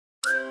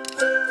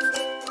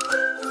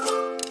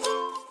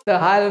तर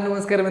हॅलो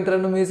नमस्कार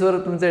मित्रांनो, मी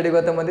स्वरूप तुमचं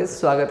गाथामध्ये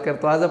स्वागत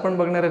करतो। आज आपण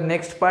बघणार आहे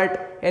next part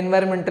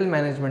environmental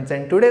मॅनेजमेंटचा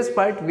and today's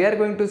part we are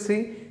going to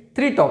C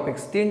three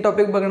topics. तीन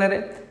टॉपिक बघणार आहे।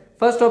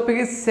 First topic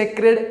is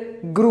sacred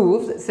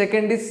ग्रुव्स,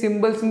 second is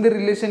symbols in the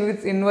relation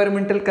with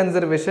environmental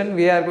conservation,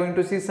 we are going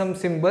to C some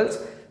symbols,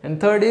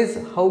 and third is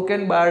how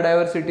can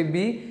biodiversity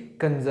B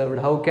conserved,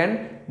 how can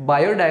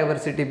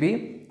biodiversity B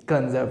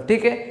conserve.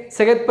 ठीक है,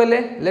 सगळ्यात पहिले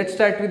let's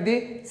start with the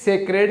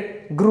sacred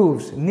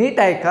ग्रुव्स। NEET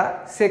ऐका,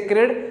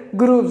 sacred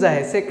ग्रुव्स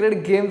आहे, sacred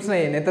games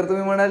नाही तर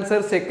तुम्ही म्हणाल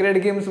सर सेक्रेड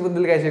गेम्स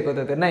बद्दल काय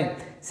शिकवतात ते, नाही,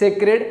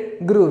 sacred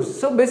ग्रुव्स।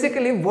 So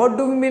basically what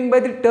do we mean by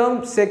the term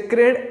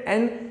sacred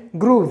and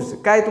ग्रुव्स?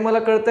 काय तुम्हाला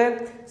कळता है?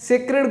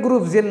 सेक्रेड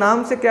ग्रुव्स, ये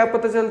नाम से क्या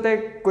पता चलता है?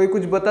 कोई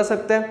कुछ बता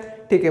सकता है?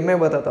 ठीक है, मैं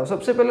बताता हूँ।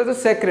 सबसे पहले तो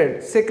सेक्रेड,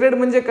 सेक्रेड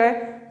म्हणजे काय?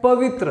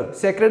 पवित्र।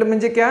 सेक्रेड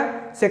म्हणजे क्या?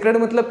 सेक्रेड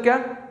मतलब क्या?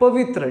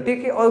 पवित्र।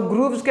 ठीक है, और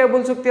ग्रुप्स क्या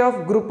बोल सकते हैं?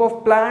 Of group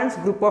of plants,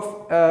 group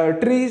of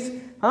trees,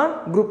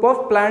 हाँ, group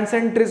of plants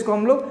and trees को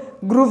हम लोग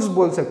ग्रुप्स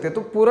बोल सकते हैं।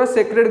 तो पूरा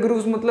सेक्रेड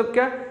ग्रुप्स मतलब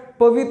क्या?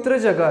 पवित्र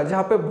जगह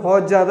जहाँ पे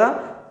बहुत ज्यादा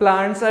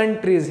प्लांट्स एंड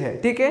ट्रीज है।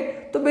 ठीक है,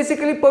 तो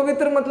बेसिकली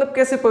पवित्र मतलब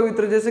कैसे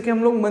पवित्र? जैसे कि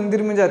हम लोग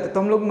मंदिर में जाते हैं तो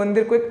हम लोग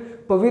मंदिर को एक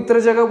पवित्र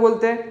जगह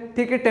बोलते हैं।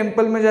 ठीक है,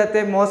 टेम्पल में जाते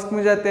हैं, मॉस्क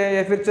में जाते हैं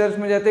या फिर चर्च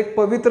में जाते हैं, एक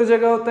पवित्र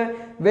जगह होता है।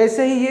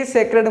 वैसे ही ये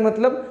सेक्रेड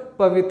मतलब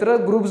पवित्र,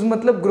 ग्रुप्स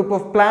मतलब group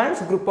of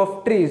plants, group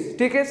of trees.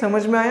 ठीक है,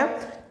 समझ में आया?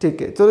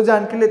 ठीक है, चलो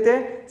जान के लेते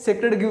हैं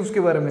सेक्रेड ग्रुप्स के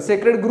बारे में।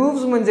 सेक्रेड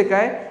ग्रुप्स म्हणजे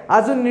काय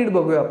अजून नीट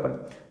बघूया आपण।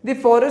 The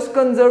forest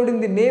conserved in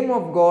the name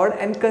of God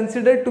and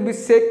considered to be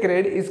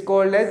sacred is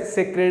called as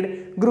sacred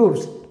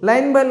groves.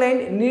 Line by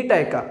line NEET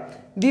ऐका।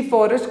 The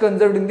forest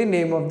conserved in the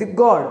name of the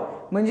God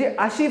म्हणजे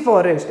अशी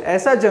forest,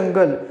 ऐसा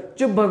जंगल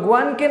जो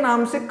भगवान के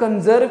नाम से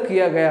conserve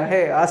किया गया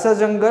है, असा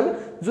जंगल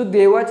जो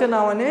देवाच्या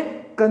नावाने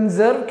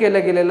कंजर्व केला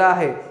गेलेला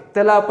आहे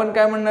त्याला आपण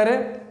काय म्हणणार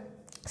आहे?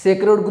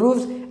 Sacred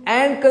ग्रुव्स।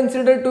 And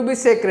consider to be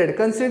sacred,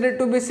 consider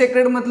to be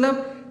sacred मतलब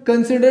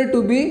कंसिडर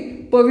टू बी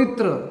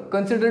पवित्र,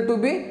 कंसिडर टू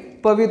बी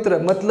पवित्र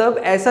मतलब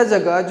ऐसा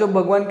जगह जो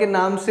भगवान के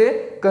नाम से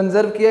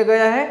कंजर्व किया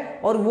गया है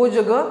और वो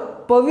जगह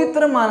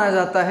पवित्र माना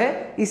जाता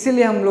है,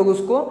 इसीलिए हम लोग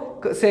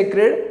उसको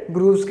सेक्रेड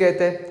ग्रुव्स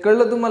कहते हैं।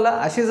 कळलं तुम्हाला?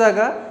 अशी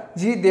जागा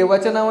जी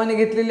देवाच्या नावाने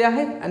घेतलेली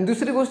आहे आणि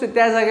दुसरी गोष्ट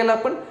त्या जागेला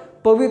आपण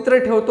पवित्र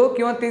ठेवतो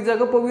किंवा ती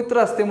जागा पवित्र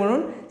असते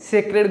म्हणून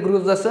सेक्रेड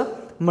ग्रुव्स असं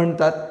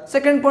म्हणतात।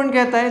 सेकंड पॉइंट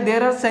कहता है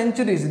there are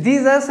centuries,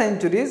 these are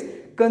centuries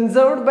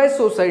conserved by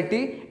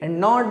society and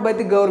not by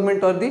the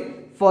government और द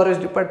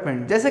फॉरेस्ट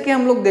डिपार्टमेंट। जैसे कि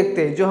हम लोग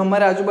देखते हैं जो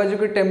हमारे आजू बाजू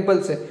के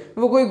टेम्पल्स है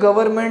वो कोई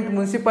गवर्नमेंट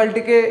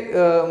म्यूनसिपालिटी के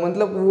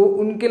मतलब वो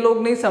उनके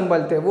लोग नहीं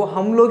संभालते, वो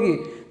हम लोग ही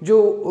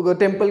जो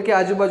टेम्पल के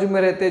आजू बाजू में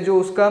रहते हैं, जो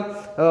उसका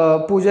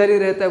पुजारी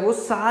रहता है, वो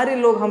सारे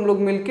लोग हम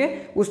लोग मिलके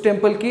उस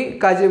टेम्पल की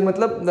काजी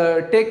मतलब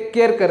टेक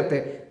केयर करते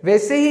हैं।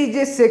 वैसे ही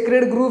ये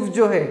सेक्रेड ग्रुव्स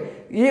जो है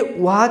ये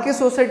वहाँ के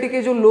सोसाइटी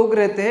के जो लोग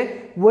रहते हैं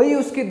वही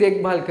उसकी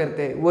देखभाल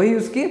करते हैं, वही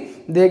उसकी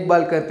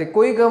देखभाल करते हैं।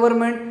 कोई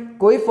गवर्नमेंट,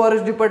 कोई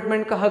फॉरेस्ट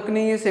डिपार्टमेंट का हक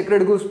नहीं है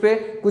सेक्रेड ग्रुव्स पे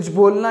कुछ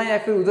बोलना या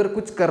फिर उधर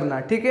कुछ करना।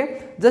 ठीक है,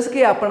 जसं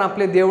की आपण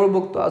आपले देवळ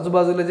बघतो,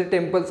 आजूबाजूला जे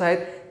टेम्पल्स आहेत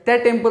त्या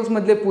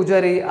टेम्पल्समधले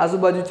पुजारी,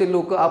 आजूबाजूचे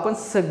लोक, आपण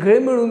सगळे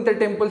मिळून त्या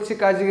टेम्पल्सची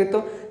काळजी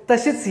घेतो।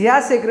 तसेच ह्या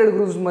सेक्रेड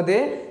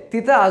ग्रुव्समध्ये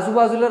तिथं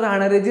आजूबाजूला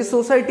राहणारे जी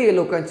सोसायटी आहे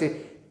लोकांची,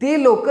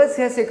 ते लोकच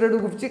ह्या सेक्रेड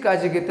ग्रुपची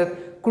काळजी घेतात।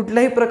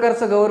 कुठल्याही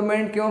प्रकारचं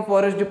गव्हर्नमेंट किंवा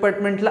फॉरेस्ट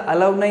डिपार्टमेंटला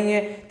अलाउ नाही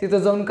आहे तिथं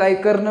जाऊन काही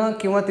करणं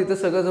किंवा तिथं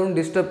सगळं जाऊन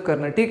डिस्टर्ब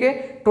करणं। ठीक आहे,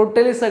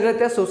 टोटली सगळं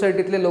त्या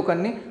सोसायटीतल्या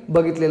लोकांनी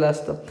बघितलेलं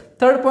असतं।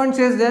 Third point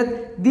says that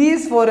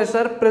these forest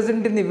are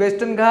present in the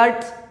western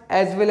Ghats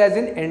as well as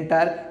in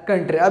entire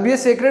country. अब ये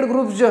सेक्रेड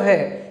ग्रुप्स जो है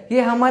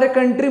ये हमारे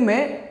कंट्री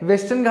में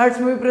वेस्टर्न घाट्स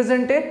में भी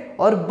प्रेजेंट है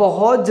और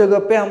बहुत जगह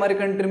पे हमारे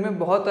कंट्री में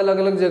बहुत अलग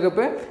अलग जगह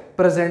पे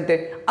प्रेजेंट है।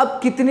 अब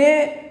कितने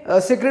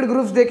सेक्रेड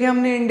ग्रुप्स देखे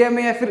हमने इंडिया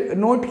में या फिर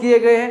नोट किए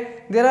गए हैं?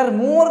 There are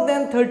more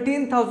than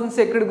 13,000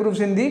 sacred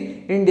groups in the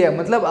India.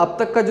 मतलब अब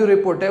तक का जो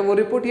रिपोर्ट है वो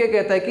रिपोर्ट ये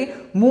कहता है कि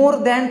मोर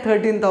देन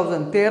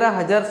 13,000,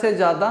 13,000 से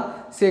ज़्यादा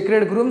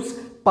सेक्रेड ग्रुप्स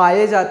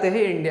पाए जाते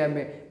हैं इंडिया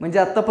में। म्हणजे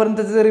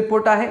आतापर्यंत जो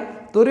रिपोर्ट आहे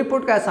तो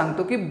रिपोर्ट काय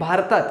सांगतो की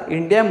भारतात,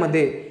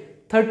 इंडियामध्ये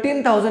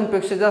 13,000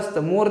 पेक्षा जास्त,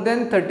 मोर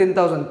देन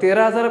 13,000,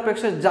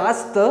 13,000पेक्षा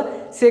जास्त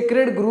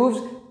सेक्रेड ग्रुप्स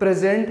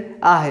प्रेजेंट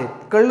आहेत।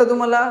 कळलं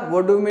तुम्हाला?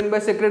 What do mean by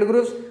sacred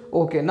groups?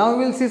 Okay, now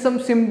will see some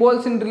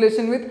symbols in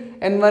relation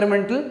with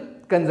environmental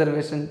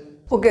conservation.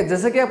 Okay,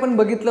 जसं की आपण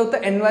बघितलं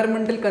होतं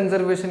एन्व्हायरमेंटल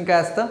कंजर्वेशन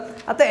काय असतं।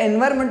 आता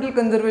एन्व्हायरमेंटल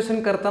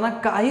कंजर्वेशन करताना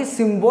काही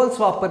सिम्बॉल्स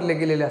वापरले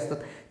गेलेले असतात।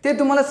 ते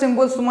तुम्हाला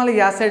सिम्बॉल्स तुम्हाला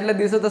या साईडला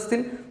दिसत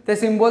असतील। ते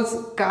सिम्बॉल्स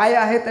काय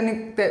आहेत आणि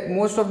ते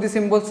मोस्ट ऑफ द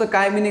सिम्बॉल्सचं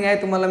काय मिनिंग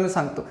आहे तुम्हाला मी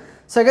सांगतो।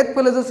 सगळ्यात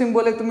पहिला जो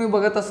सिम्बॉल आहे तुम्ही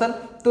बघत असाल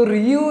तो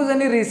रियूज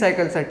आणि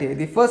रिसाइकलसाठी आहे।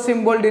 The first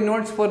symbol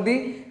denotes for the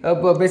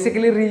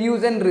basically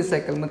reuse and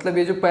recycle, मतलब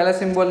ये जो पहला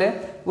सिम्बॉल है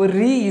वो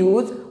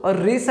रीयूज और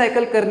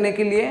रिसाइकल करने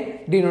के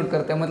लिए डिनोट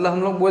करता है। मतलब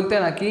हम लोग बोलते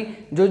हैं ना कि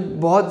जो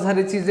बहुत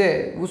सारी चीज़ें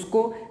हैं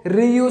उसको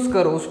रीयूज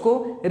करो,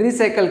 उसको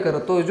रिसाइकल करो,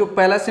 तो जो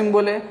पहला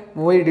सिम्बॉल है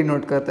वही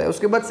डिनोट करता है।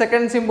 उसके बाद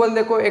सेकंड सिम्बॉल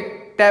देखो, एक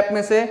टैप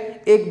में से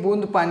एक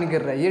बूंद पानी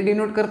गिर रहा है, ये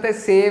डिनोट करता है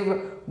सेव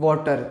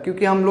वाटर,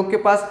 क्योंकि हम लोग के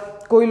पास,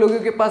 कोई लोगों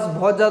के पास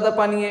बहुत ज़्यादा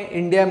पानी है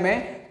इंडिया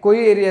में, कोई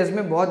एरियाज़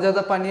में बहुत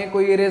ज़्यादा पानी है,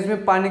 कोई एरियाज़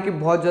में पानी की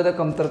बहुत ज़्यादा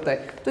कमतरता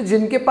है। तो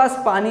जिनके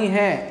पास पानी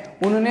है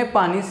उन्होंने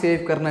पाणी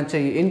सेव्ह करना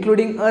चाहिए,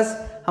 इंक्लुडिंग अस।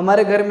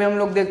 हमारे घर में हम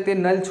लोग देखते हैं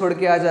नल छोड़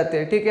के आ जाते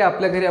हैं, ठीक आहे,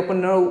 आपल्या घरी आपण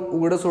नळ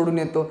उघडं सोडून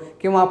येतो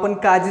किंवा आपण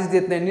काळजीच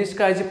देत नाही,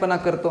 निष्काळजीपणा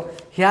करतो।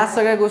 ह्या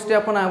सगळ्या गोष्टी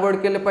आपण अवॉइड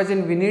केल्या पाहिजे।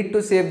 We need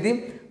to save the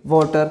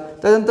water.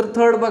 त्यानंतर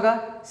थर्ड बघा,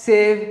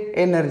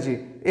 सेव्ह एनर्जी।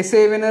 हे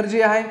सेव्ह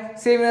एनर्जी आहे।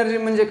 सेव्ह एनर्जी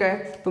म्हणजे काय,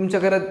 तुमच्या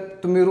घरात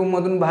तुम्ही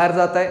रूममधून बाहेर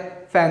जाताय,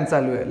 फॅन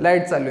चालू आहे,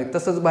 लाईट चालू आहे,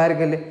 तसंच बाहेर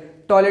गेले,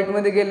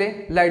 टॉयलेटमध्ये गेले,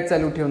 लाईट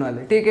चालू ठेवून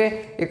आले, ठीक है,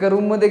 एका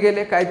रूममध्ये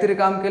गेले, काहीतरी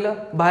काम केलं,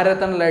 बाहर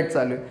आताना लाइट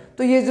चालू है।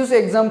 तो ये जो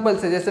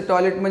एग्जाम्पल्स है, जैसे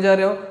टॉयलेट में जा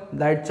रहे हो,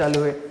 लाइट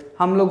चालू है,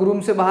 हम लोग रूम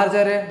से बाहर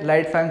जा रहे हैं,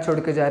 लाइट फैन छोड़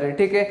के जा रहे हैं,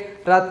 ठीक है,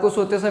 रात को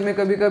सोते समय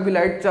कभी कभी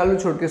लाइट चालू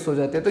छोड़ के सो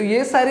जाते हैं। तो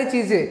ये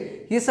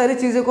सारी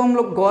चीज़ें को हम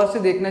लोग गौर से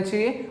देखना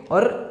चाहिए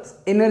और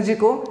एनर्जी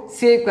को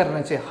सेव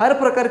करना चाहिए। हर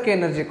प्रकार की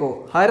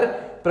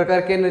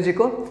एनर्जी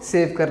को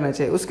सेव करना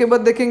चाहिए। उसके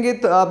बाद देखेंगे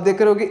तो आप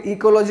देख रहे होगे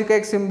इकोलॉजी का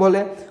एक सिंबल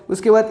है,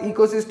 उसके बाद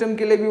इकोसिस्टम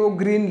के लिए भी वो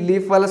ग्रीन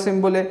लीफ वाला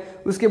सिंबल है।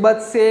 उसके बाद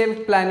save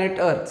planet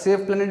earth.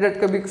 Save planet earth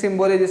का भी एक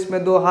सिंबल है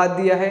जिसमें 2 हाथ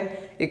दिया है,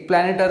 एक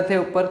प्लैनेट अर्थ है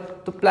ऊपर।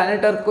 तो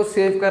प्लैनेट अर्थ को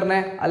सेव करना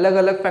है, अलग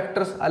अलग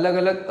फैक्टर्स, अलग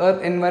अलग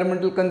अर्थ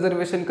एनवायरमेंटल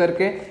कंजर्वेशन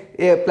करके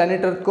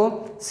प्लैनेट अर्थ को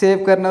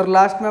सेव करना। और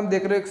लास्ट में आप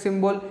देख रहे हो एक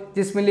सिंबल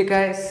जिसमें लिखा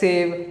है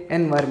सेव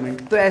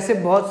एनवायरमेंट। तो ऐसे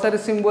बहुत सारे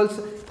सिंबल्स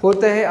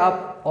होते हैं,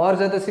 आप और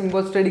ज़्यादा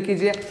सिंबल स्टडी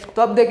कीजिए।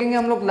 तो अब देखेंगे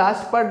हम लोग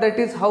last part, that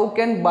is how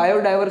can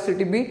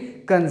biodiversity B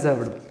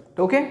conserved.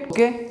 Okay,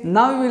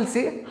 now we will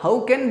see how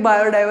can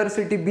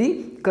biodiversity B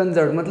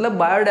conserved, मतलब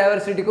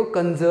बायोडाइवर्सिटी को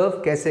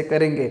कंजर्व कैसे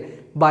करेंगे,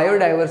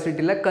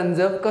 बायोडायव्हर्सिटीला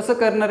कंजर्व कसं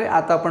करणार आहे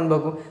आता आपण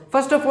बघू।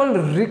 First of all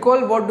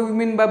recall what do we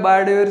mean by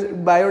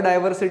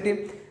biodiversity.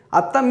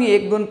 आता मी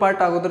 1-2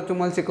 पार्ट अगोदर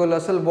तुम्हाला शिकवलं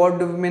असेल what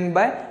do we mean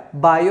by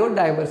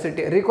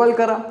biodiversity. Recall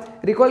करा,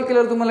 रिकॉल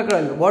केल्यावर तुम्हाला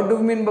कळेल what do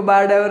we mean by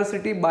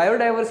biodiversity.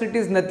 Biodiversity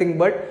is nothing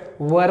but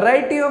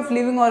variety of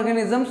living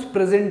organisms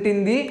present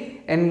in the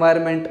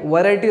environment.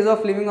 Varieties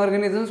of living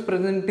organisms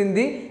present in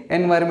the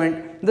environment.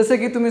 जसं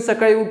की तुम्ही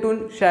सकाळी उठून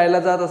शाळेला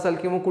जात असाल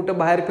किंवा कुठं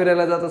बाहेर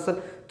फिरायला जात असाल,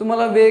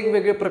 तुम्हाला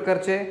वेगवेगळे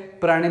प्रकारचे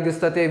प्राणी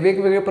दिसतात,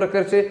 वेगवेगळे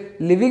प्रकारचे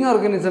लिव्हिंग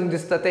ऑर्गॅनिझम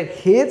दिसतात।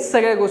 हेच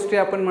सगळ्या गोष्टी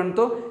आपण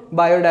म्हणतो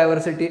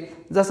बायोडायव्हर्सिटी।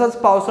 जसाच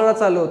पावसाळा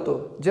चालू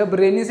होतो, जब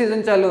रेनी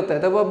सीजन चालू होता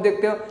है, तब आप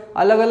देखते हो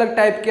अलग अलग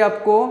टाइप के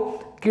आपको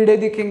कीड़े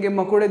दिखेंगे,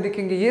 मकोड़े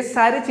दिखेंगे। ये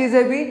सारी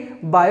चीज़ें भी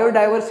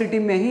बायोडाइवर्सिटी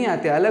में ही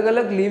आते हैं। अलग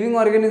अलग लिविंग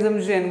ऑर्गेनिज्म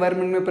जो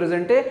एनवायरनमेंट में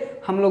प्रेजेंट है,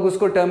 हम लोग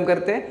उसको टर्म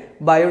करते हैं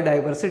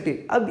बायोडाइवर्सिटी।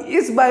 अब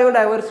इस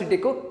बायोडाइवर्सिटी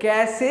को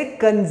कैसे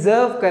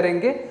कंजर्व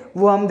करेंगे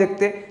वो हम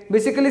देखते हैं।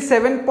 बेसिकली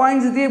 7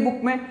 पॉइंट्स दिए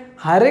बुक में,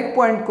 हर एक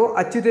पॉइंट को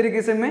अच्छी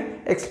तरीके से मैं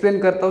एक्सप्लेन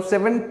करता हूँ।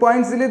 7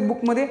 पॉइंट्स दिले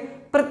बुकमध्ये,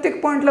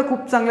 प्रत्येक पॉइंटला खूप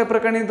चांगल्या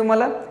प्रकारे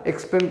तुम्हाला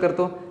एक्सप्लेन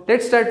करतो।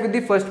 Let's start with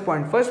the first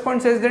point. First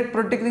point says that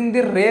protecting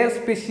the rare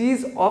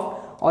species of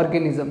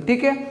organism,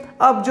 ठीक है।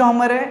 अब जो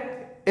हमारे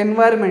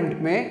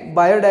एनवायरमेंट में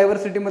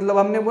बायोडाइवर्सिटी मतलब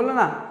हमने बोला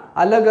ना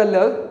अलग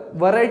अलग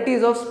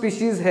वैरायटीज ऑफ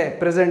स्पीशीज है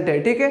प्रेजेंट है,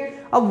 ठीक है।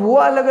 अब वो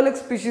अलग अलग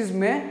स्पीशीज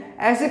में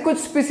ऐसे कुछ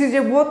स्पीशीज है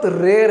बहुत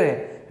रेयर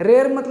है।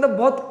 रेयर मतलब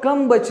बहुत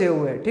कम बचे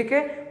हुए हैं, ठीक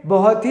है,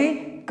 बहुत ही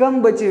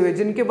कम बचे हुए,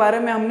 जिनके बारे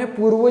में हमने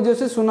पूर्वजों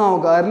से सुना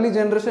होगा, अर्ली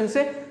जनरेशन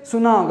से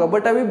सुना होगा,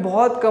 बट अभी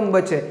बहुत कम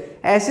बचे।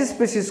 ऐसी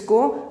स्पीशीज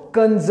को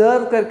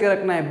कंजर्व करके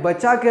रखना है,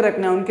 बचा के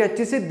रखना है, उनकी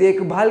अच्छी से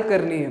देखभाल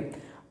करनी है।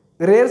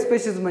 रेअर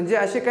स्पीशीज म्हणजे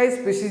असे काही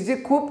स्पीशीज जे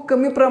खूप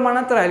कमी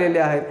प्रमाणात राहिलेले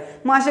आहेत।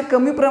 मग अशा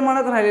कमी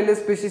प्रमाणात राहिलेले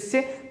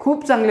स्पीशीजचे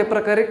खूप चांगल्या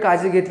प्रकारे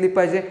काळजी घेतली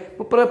पाहिजे।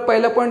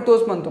 पहिला पॉईंट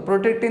तोच म्हणतो,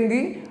 protecting the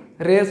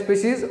rare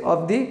species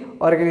of the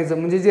organism,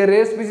 म्हणजे जे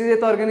रेअर स्पीशीज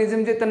आहेत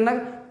ऑर्गॅनिझम जे त्यांना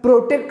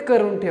प्रोटेक्ट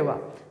करून ठेवा।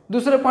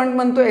 दुसरा पॉईंट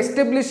म्हणतो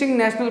एस्टॅब्लिशिंग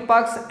नॅशनल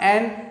पार्क्स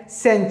अँड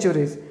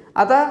सँच्युरीज।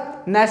 आता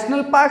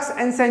नॅशनल पार्क्स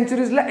अँड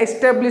सँच्युरीजला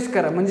एस्टॅब्लिश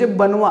करा, म्हणजे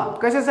बनवा,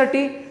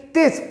 कशासाठी,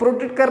 तेच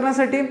प्रोटेक्ट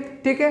करण्यासाठी,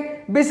 ठीक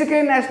आहे।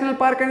 बेसिकली नॅशनल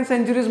पार्क अँड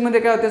सँच्युरीजमध्ये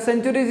काय होतं,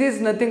 सँच्युरीज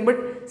is nothing but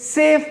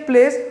safe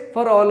place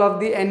for all of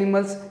the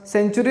animals.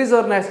 सँच्युरीज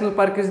और national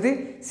park is the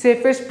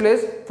safest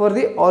place for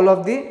the all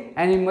of the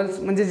animals,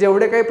 म्हणजे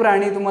जेवढे काही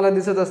प्राणी तुम्हाला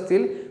दिसत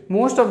असतील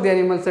मोस्ट ऑफ दी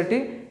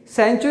ॲनिमल्ससाठी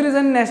सँच्युरीज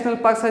आणि नॅशनल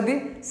पार्कसाठी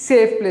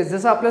सेफ प्लेस।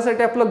 जसं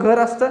आपल्यासाठी आपलं घर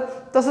असतं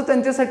तसं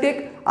त्यांच्यासाठी एक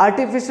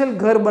आर्टिफिशियल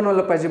घर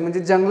बनवलं पाहिजे, म्हणजे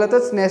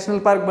जंगलातच नॅशनल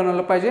पार्क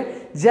बनवलं पाहिजे,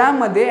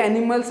 ज्यामध्ये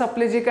ॲनिमल्स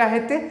आपले जे काय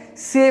आहेत ते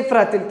सेफ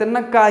राहतील,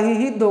 त्यांना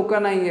काहीही धोका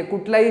नाही आहे,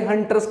 कुठल्याही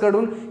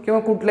हंटर्सकडून किंवा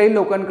कुठल्याही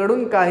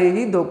लोकांकडून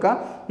काहीही धोका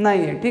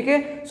नहीं है, ठीक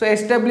है। सो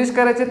एस्टैब्लिश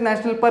करायचे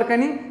नेशनल पार्क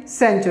आणि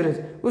सँच्युरीज।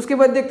 उसके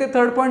बाद देखते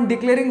third point,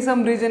 declaring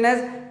some reason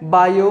as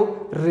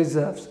bio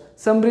reserves.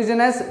 Some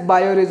reason as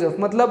bio reserve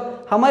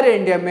मतलब हमारे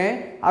इंडिया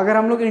में, अगर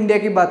हम लोग इंडिया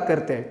की बात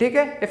करते हैं, ठीक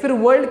है, या फिर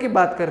वर्ल्ड की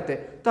बात करते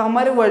हैं, तो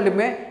हमारे वर्ल्ड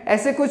में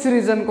ऐसे कुछ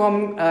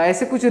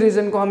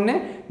रीजन को हमने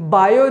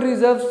बायो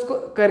रिजर्व्स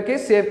करके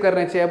सेव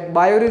करना चाहिए।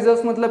 बायो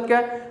रिजर्व्स मतलब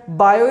क्या,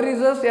 बायो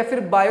रिजर्व्स या फिर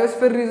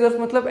बायोस्फीयर रिजर्व्स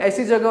मतलब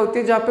ऐसी जगह होती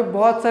है जहाँ पे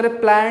बहुत सारे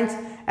प्लांट्स,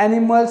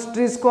 एनिमल्स,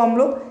 ट्रीज को हम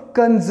लोग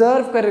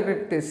कंजर्व करके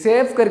रखते हैं,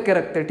 सेव करके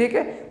रखते हैं, ठीक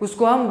है,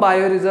 उसको हम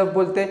बायो रिजर्व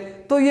बोलते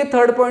हैं। तो ये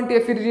थर्ड पॉइंट या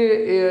फिर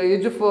ये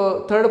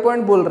जो थर्ड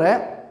पॉइंट बोल रहा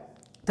है,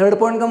 थर्ड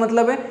पॉइंट का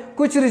मतलब है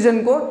कुछ रीजन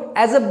को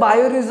as a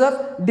bio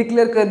reserve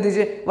declare कर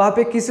दीजिए। वहाँ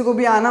पे किसी को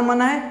भी आना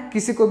मना है,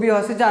 किसी को भी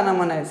वहाँ से जाना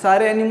मना है।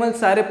 सारे एनिमल,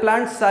 सारे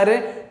प्लांट्स, सारे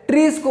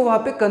ट्रीज को वहाँ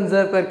पे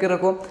कंजर्व करके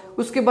रखो।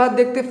 उसके बाद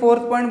देखते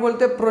फोर्थ पॉइंट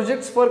बोलते हैं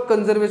projects for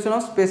conservation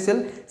of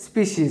special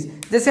species.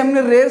 जैसे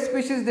हमने रेयर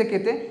स्पीशीज देखे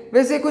थे,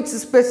 वैसे कुछ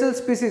स्पेशल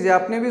स्पीशीज है,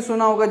 आपने भी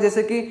सुना होगा,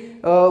 जैसे कि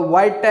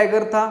व्हाइट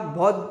टाइगर था,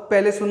 बहुत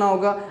पहले सुना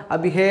होगा,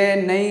 अभी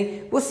है नहीं।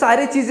 वो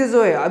सारी चीजें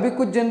जो है अभी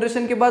कुछ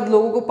जनरेशन के बाद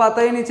लोगों को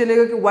पता ही नहीं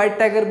चलेगा कि व्हाइट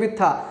टाइगर भी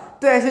था।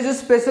 तो ऐसे जो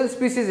स्पेशल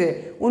स्पीशीज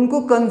है उनको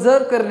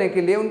कंजर्व करने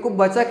के लिए, उनको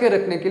बचा के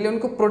रखने के लिए,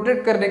 उनको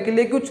प्रोटेक्ट करने के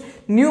लिए कुछ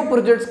न्यू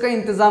प्रोजेक्ट्स का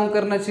इंतजाम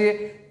करना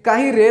चाहिए।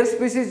 काही रेअर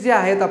स्पीशीज जे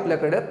आहेत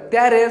आपल्याकडे,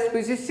 त्या रेअर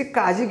स्पीशीजची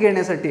काळजी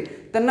घेण्यासाठी,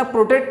 त्यांना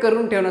प्रोटेक्ट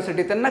करून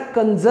ठेवण्यासाठी, त्यांना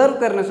कंजर्व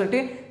करण्यासाठी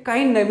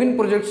काही नवीन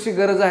प्रोजेक्ट्सची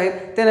गरज आहे।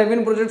 त्या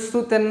नवीन प्रोजेक्ट्स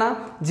थ्रू त्यांना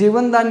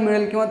जीवनदान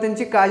मिळेल किंवा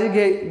त्यांची काळजी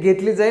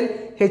घेतली जाईल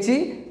ह्याची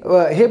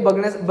हे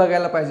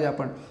बघायला पाहिजे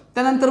आपण।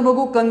 त्यानंतर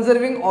बघू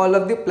conserving all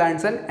of the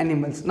plants and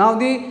animals. Now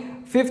the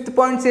fifth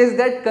point says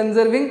that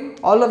conserving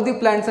all of the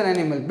plants and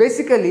animal.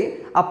 Basically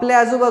आपल्या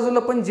आजूबाजूला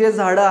पण जे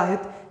झाडं आहेत,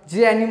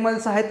 जे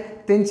ॲनिमल्स आहेत,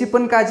 त्यांची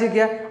पण काळजी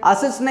घ्या।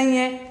 असंच नाही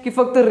आहे की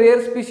फक्त रेअर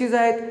स्पीशीज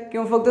आहेत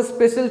किंवा फक्त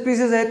स्पेशल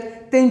स्पीशीज आहेत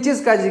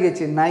त्यांचीच काळजी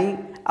घ्यायची नाही।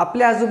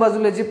 आपल्या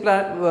आजूबाजूला जी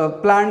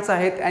प्लांट्स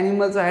आहेत,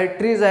 ॲनिमल्स आहेत,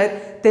 ट्रीज आहेत,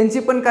 त्यांची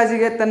पण काळजी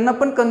घ्या, त्यांना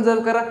पण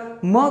कंजर्व करा।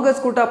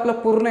 मगच कुठं आपला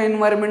पूर्ण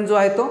एन्व्हायरमेंट जो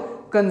आहे तो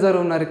कंजर्व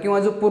होणार है, किंवा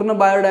जो पूर्ण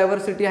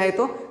बायोडायवर्सिटी है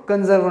तो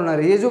कंजर्व होना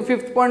है। ये जो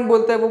फिफ्थ पॉइंट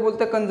बोलता है वो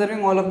बोलता है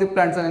conserving all of the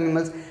plants and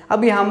animals.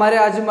 अभी हमारे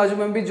आजू बाजू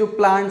में भी जो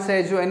प्लांट्स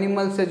है, जो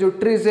एनिमल्स है, जो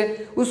ट्रीज है,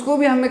 उसको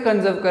भी हमें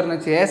कंजर्व करना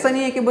चाहिए। ऐसा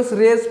नहीं है कि बस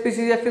रेयर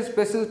स्पीशीज या फिर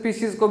स्पेशल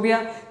स्पीशीज को भी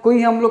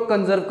कोई हम लोग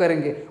कंजर्व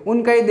करेंगे,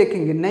 उनका ही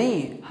देखेंगे,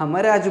 नहीं।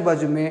 हमारे आजू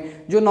बाजू में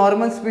जो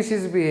नॉर्मल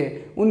स्पीशीज भी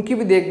है उनकी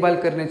भी देखभाल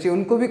करनी चाहिए,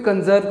 उनको भी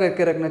कंजर्व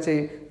करके रखना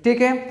चाहिए,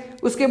 ठीक है।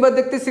 उसके बाद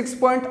देखते हैं सिक्स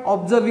पॉइंट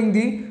ऑब्जर्विंग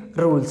दी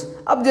रूल्स।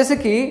 अब जैसे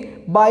कि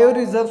बायो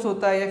रिजर्व्स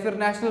होता है या फिर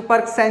नेशनल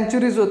पार्क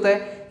सेंचुरीज होता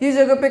है, ये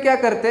जगह पे क्या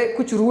करते हैं,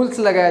 कुछ रूल्स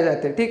लगाए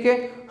जाते हैं, ठीक है।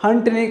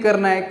 हंट नहीं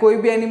करना है, कोई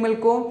भी एनिमल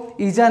को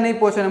ईजा नहीं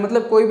पहुंचाना,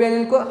 मतलब कोई भी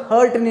एनिमल को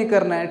हर्ट नहीं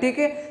करना है, ठीक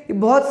है। ये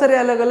बहुत सारे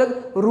अलग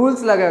अलग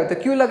रूल्स लगाए होते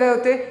हैं। क्यों लगाए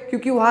होते हैं?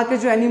 क्योंकि वहाँ के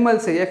जो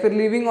एनिमल्स है या फिर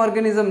लिविंग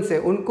ऑर्गेनिजम्स है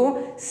उनको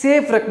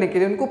सेफ रखने के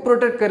लिए, उनको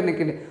प्रोटेक्ट करने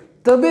के लिए।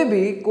 तभी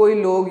भी कोई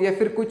लोग या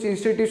फिर कुछ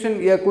इंस्टीट्यूशन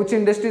या कुछ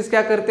इंडस्ट्रीज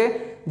क्या करते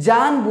हैं,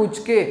 जानबूझ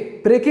के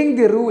ब्रेकिंग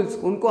द रूल्स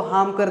उनको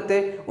हार्म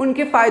करते,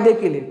 उनके फायदे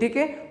के लिए, ठीक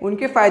है,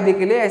 उनके फायदे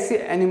के लिए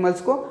ऐसे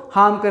एनिमल्स को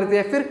हार्म करते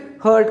या फिर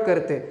हर्ट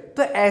करते।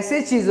 तो ऐसे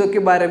चीज़ों के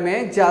बारे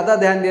में ज़्यादा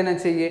ध्यान देना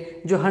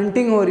चाहिए। जो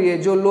हंटिंग हो रही है,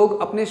 जो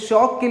लोग अपने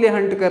शौक के लिए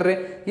हंट कर रहे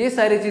हैं, ये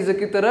सारी चीज़ों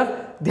की तरफ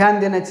ध्यान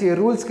देना चाहिए,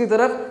 रूल्स की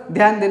तरफ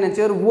ध्यान देना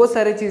चाहिए, और वो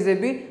सारी चीज़ें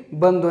भी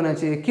बंद होना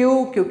चाहिए।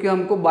 क्यों? क्योंकि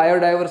हमको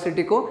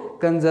बायोडायव्हर्सिटी को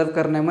कंजर्व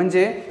करना है।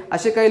 म्हणजे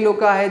असे काही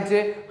लोक आहेत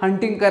जे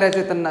हंटिंग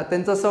करायचे,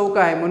 त्यांचा शौक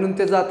आहे म्हणून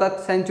ते जातात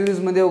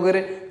सेंचुरीजमध्ये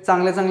वगैरे,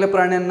 चांगल्या चांगल्या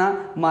प्राण्यांना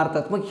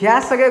मारतात। मग ह्या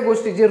सगळ्या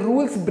गोष्टी जे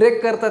रूल्स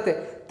ब्रेक करतात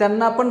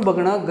त्यांना पण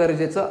बघणं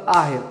गरजेचं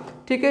आहे,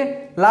 ठीक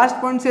है। Last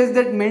point says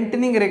that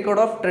maintaining record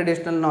of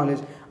traditional knowledge.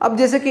 अब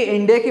जैसे कि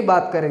इंडिया की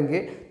बात करेंगे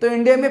तो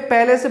इंडिया में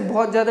पहले से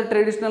बहुत ज़्यादा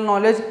ट्रेडिशनल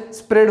नॉलेज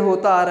स्प्रेड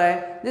होता आ रहा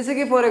है। जैसे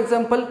कि फॉर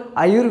एग्जांपल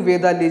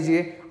आयुर्वेदा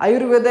लीजिए।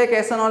 आयुर्वेदा एक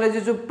ऐसा नॉलेज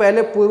है जो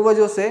पहले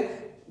पूर्वजों से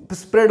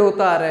स्प्रेड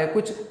होता आ रहा है।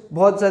 कुछ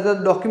बहुत ज़्यादा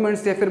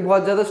डॉक्यूमेंट्स या फिर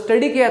बहुत ज़्यादा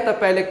स्टडी किया था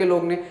पहले के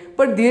लोग ने,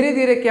 पर धीरे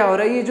धीरे क्या हो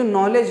रहा है, ये जो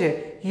नॉलेज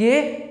है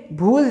ये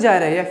भूल जा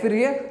रहा है या फिर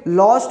ये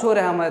लॉस्ट हो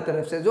रहा है हमारी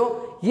तरफ से।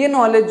 जो ये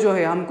नॉलेज जो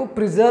है हमको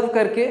प्रिजर्व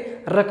करके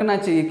रखना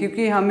चाहिए,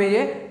 क्योंकि हमें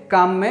ये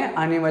काम में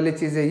आने वाली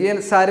चीज़ें, ये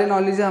सारे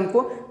नॉलेज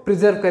हमको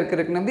प्रिजर्व करके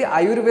रखना। म्हणजे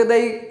आयुर्वेदा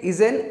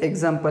इज एन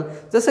एक्झाम्पल।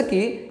 जसं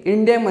की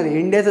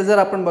इंडियाचं जर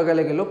आपण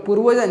बघायला गेलो,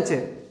 पूर्वजांचे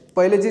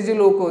पहिलेचे जे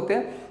लोक होते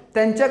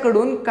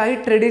त्यांच्याकडून काही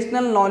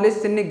ट्रेडिशनल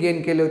नॉलेज त्यांनी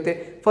गेन केले होते।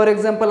 फॉर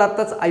एक्झाम्पल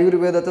आत्ताच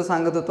आयुर्वेदाचं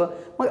सांगत होतं।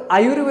 मग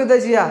आयुर्वेदा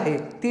जी आहे,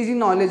 ती जी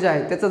नॉलेज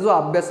आहे, त्याचा जो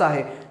अभ्यास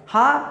आहे,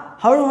 हा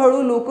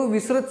हळूहळू लोक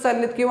विसरत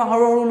चाललेत किंवा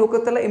हळूहळू लोक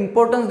त्याला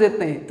इम्पॉर्टन्स देत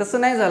नाही।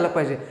 तसं नाही झालं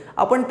पाहिजे।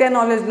 आपण त्या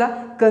नॉलेजला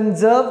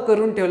कंजर्व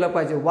करून ठेवलं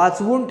पाहिजे,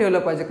 वाचवून ठेवलं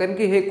पाहिजे, कारण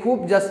की हे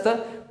खूप जास्त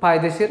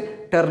फायदेशीर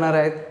ठरणार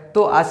आहेत।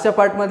 तो आजच्या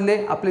पार्ट मधले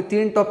अपने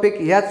 3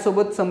 टॉपिक याच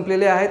सोबत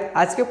संपलेले आहेत।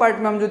 आज के पार्ट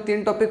में हम जो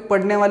 3 टॉपिक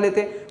पढ़ने वाले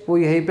थे वो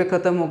यहीं पे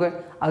ख़त्म हो गए।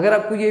 अगर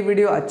आपको ये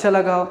वीडियो अच्छा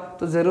लगा हो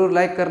तो ज़रूर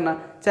लाइक करना,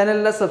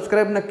 चॅनलला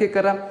सबस्क्राईब नक्की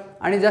करा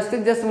आणि जास्तीत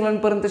जास्त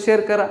मुलांपर्यंत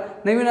शेअर करा।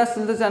 नवीन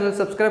असेल तर चॅनल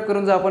सबस्क्राईब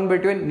करून जा। आपण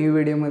भेटूया न्यू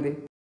व्हिडिओमध्ये।